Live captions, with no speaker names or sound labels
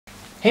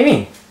Hye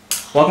Min,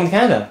 welcome to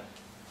Canada.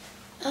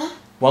 Huh?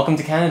 Welcome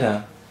to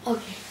Canada.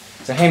 Okay.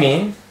 So Hye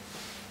Min,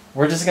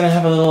 we're just gonna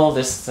have a little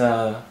just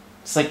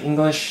like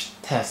English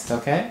test,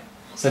 okay?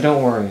 So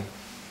don't worry.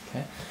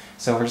 Okay.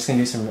 So we're just gonna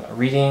do some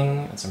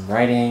reading and some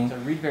writing, So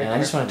read very and I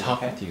just want to carefully,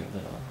 talk okay? with you a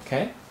little.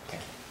 Okay. Okay.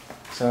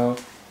 So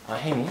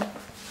Hye Min.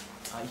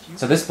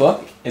 So this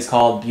book is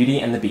called Beauty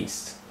and the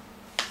Beast.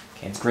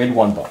 Okay, it's grade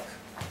 1 book.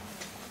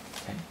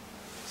 Okay.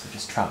 So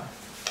just try.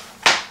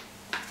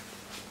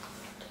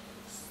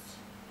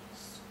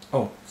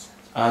 Oh,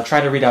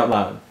 try to read out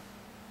loud.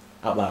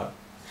 Out loud.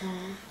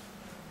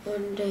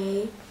 One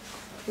day,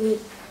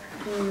 with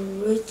a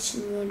rich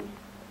man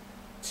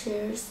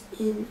chairs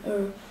in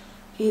a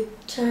big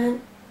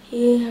tent,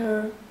 he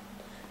heard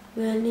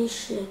many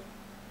shit.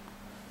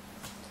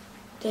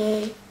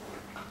 They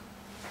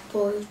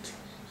boiled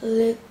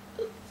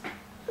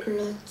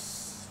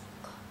lots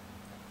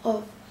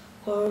of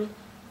gold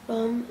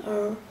from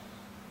all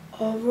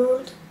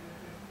over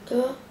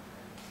the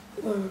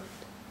world.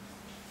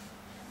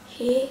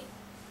 He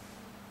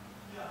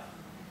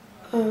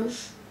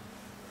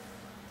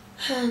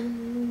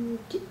handed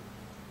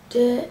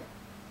their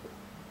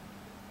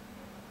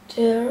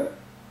to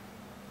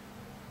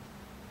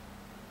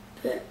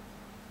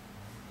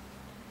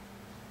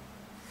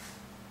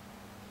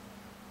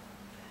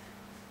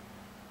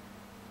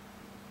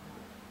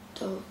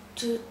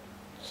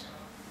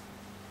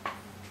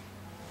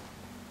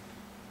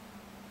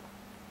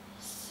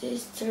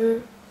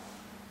sister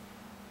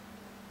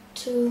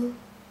to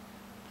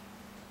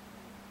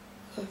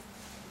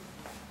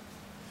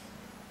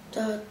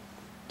that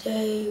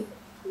they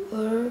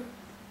were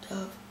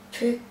the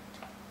picked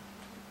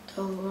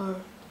the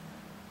word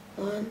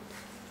one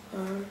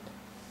word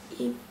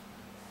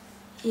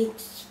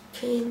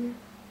expensive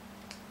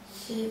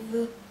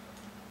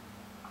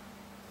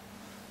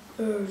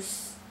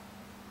words.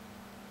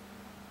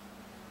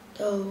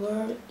 The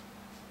word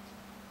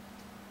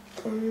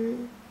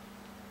on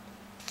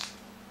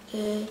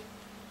a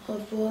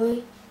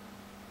boy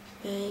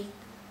make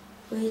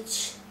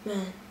rich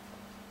man.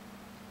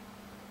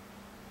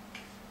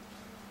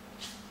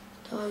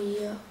 The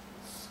years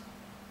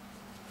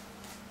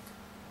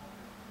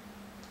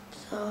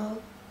the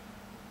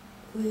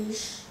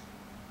wish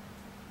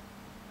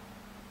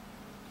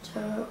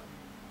the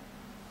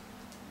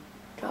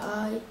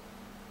die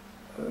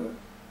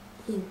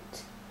int.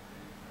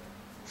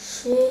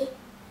 She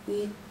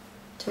with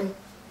the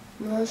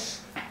much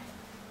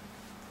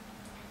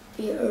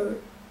beer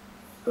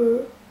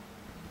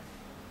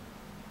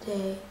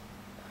day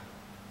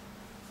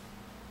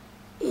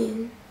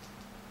in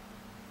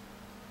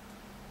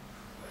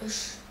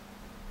rush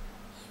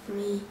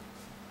evening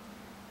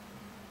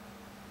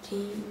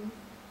think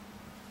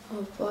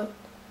about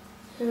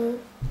her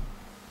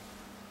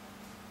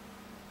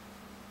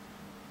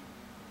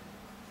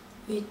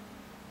with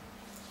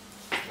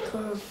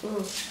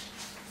careful.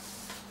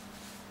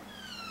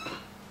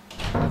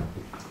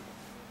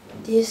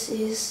 This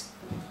is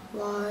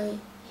why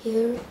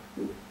here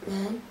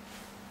man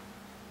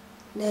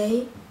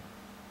name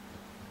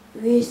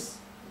with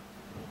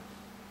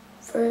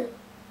FirstDay.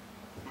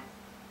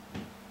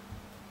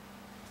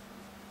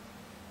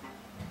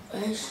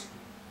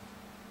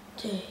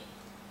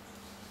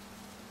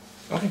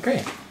 Okay,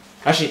 great.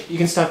 Actually, you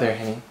can stop there,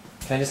 Hye Min.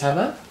 Can I just have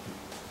that?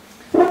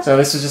 So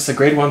this is just a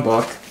grade 1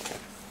 book,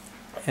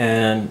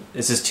 and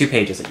this is 2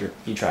 pages that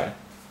you tried.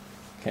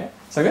 Okay,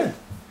 so good.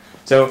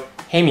 So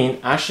Hye Min,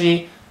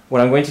 actually, what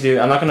I'm going to do,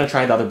 I'm not going to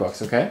try the other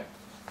books, okay?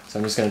 So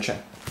I'm just going to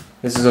check.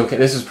 This is okay.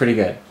 This is pretty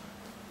good.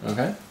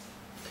 Okay.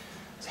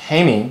 So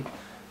Hye Min,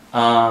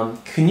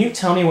 can you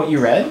tell me what you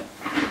read?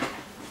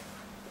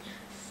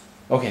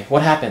 Okay,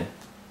 what happened?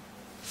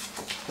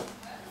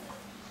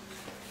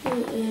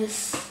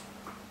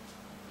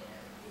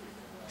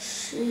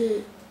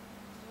 She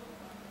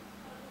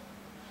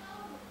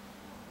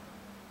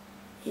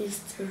is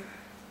the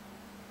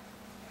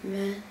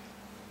man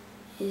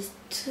is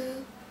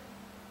 2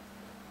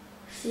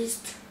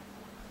 sisters.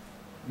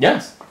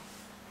 Yes.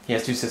 He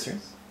has 2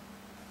 sisters.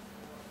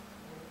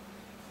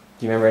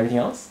 Do you remember anything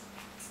else?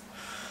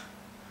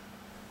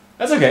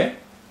 That's okay.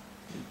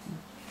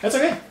 That's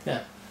okay.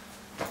 Yeah.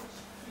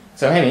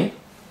 So Hye Min,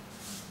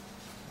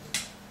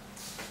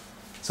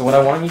 so what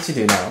I want you to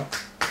do now,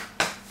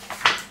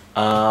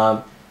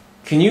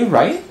 can you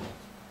write?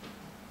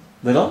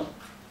 Little?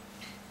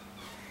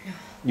 No.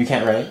 You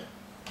can't write?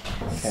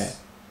 Okay.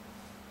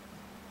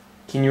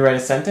 Can you write a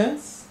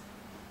sentence?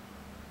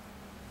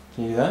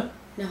 Can you do that?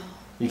 No.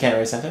 You can't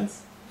write a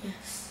sentence?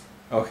 Yes.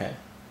 Okay.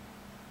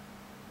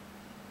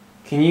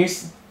 Can you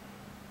just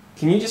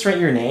write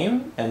your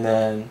name and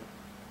then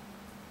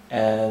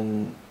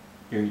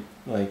your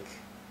like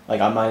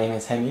my name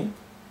is Hye Min?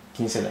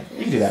 Can you say that?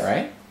 You can do that,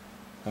 right?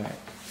 Okay.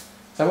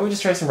 So how about we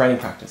just try some writing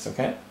practice,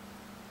 okay?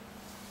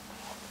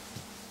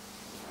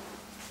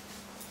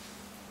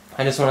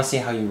 I just want to see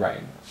how you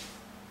write.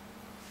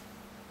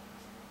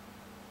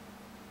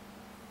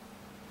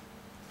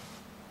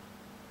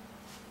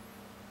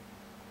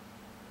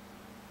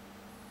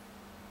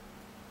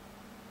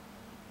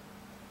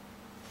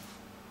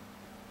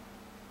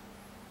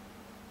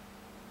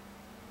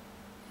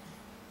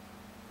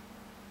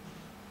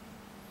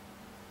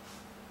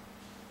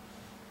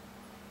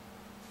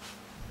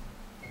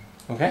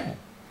 Okay.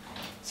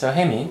 So,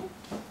 HyeMin,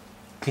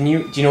 do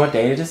you know what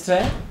day it is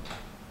today?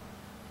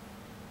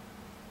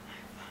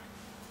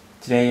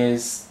 Today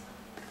is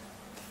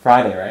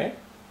Friday, right?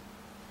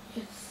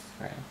 Yes.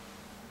 Right.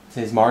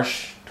 Today is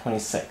March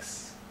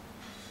 26th,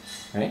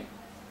 right?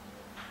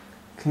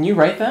 Can you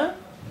write that?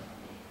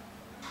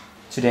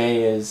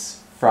 Today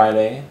is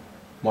Friday,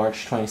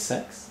 March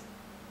 26th.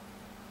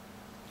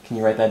 Can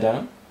you write that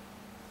down?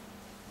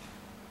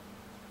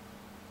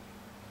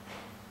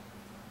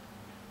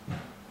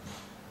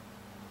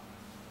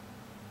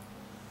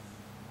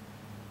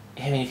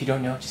 HyeMin, if you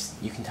don't know,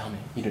 you can tell me.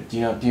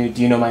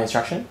 Do you know my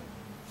instruction?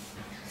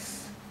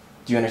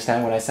 Do you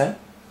understand what I said?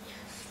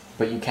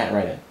 But you can't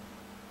write it.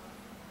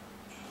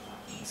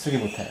 쓰기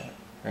못해,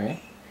 right?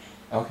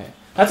 Okay.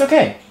 That's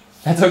okay.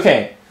 That's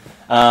okay.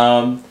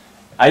 I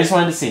just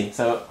wanted to see.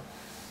 So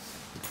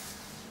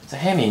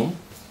HyeMin.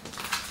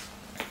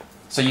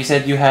 So you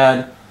said you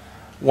had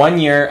 1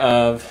 year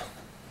of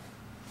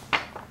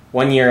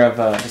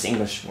just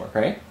English work,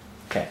 right?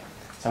 Okay.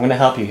 So I'm going to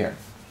help you here.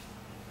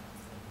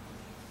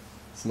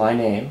 It's my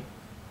name.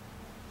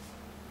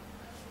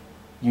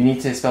 You need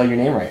to spell your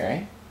name right,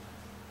 right?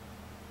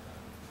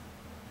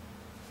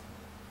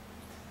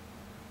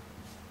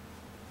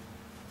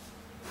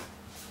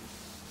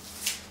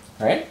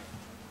 Right?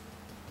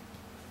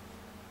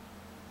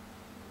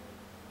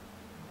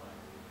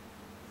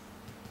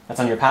 That's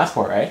on your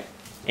passport, right?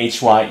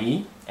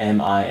 HyeMin.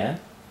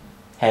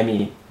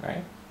 HyeMin,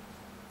 right?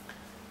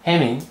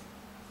 HyeMin,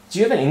 do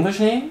you have an English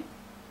name?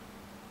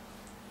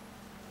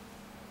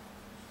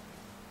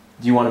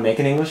 Do you want to make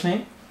an English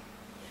name?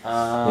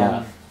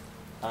 Yeah.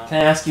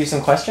 Can I ask you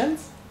some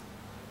questions?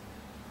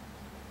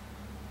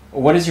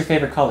 What is your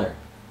favorite color?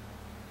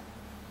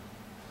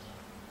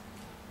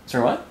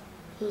 Sorry, what?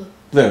 Blue.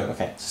 Blue,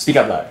 okay. Speak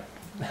up louder.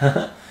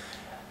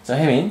 So,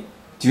 HyeMin,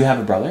 do you have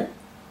a brother?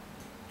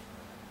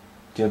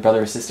 Do you have a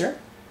brother or sister?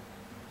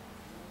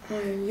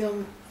 My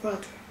young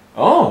brother.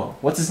 Oh,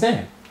 what's his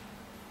name?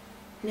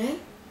 Name?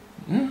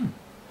 Mm.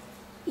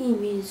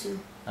 Min Lee.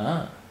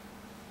 Ah.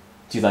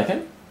 Do you like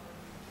him?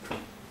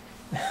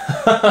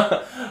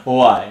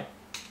 Why?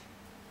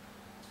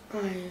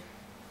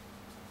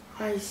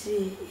 I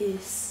see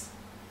is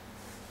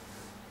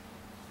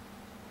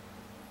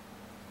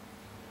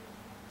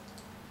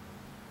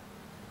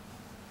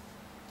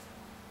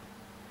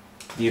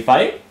Do you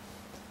fight?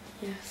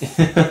 yes.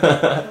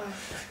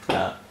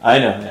 Yeah, I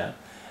know, yeah.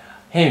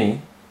 HyeMin,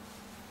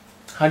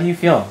 how do you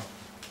feel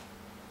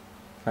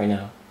right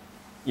now?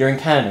 You're in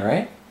Canada,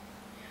 right?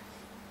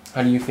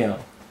 How do you feel?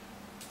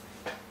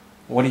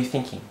 What are you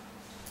thinking?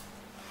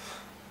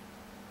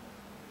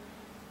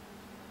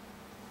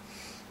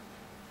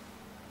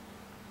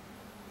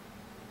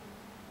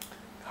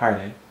 Hard,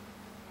 eh?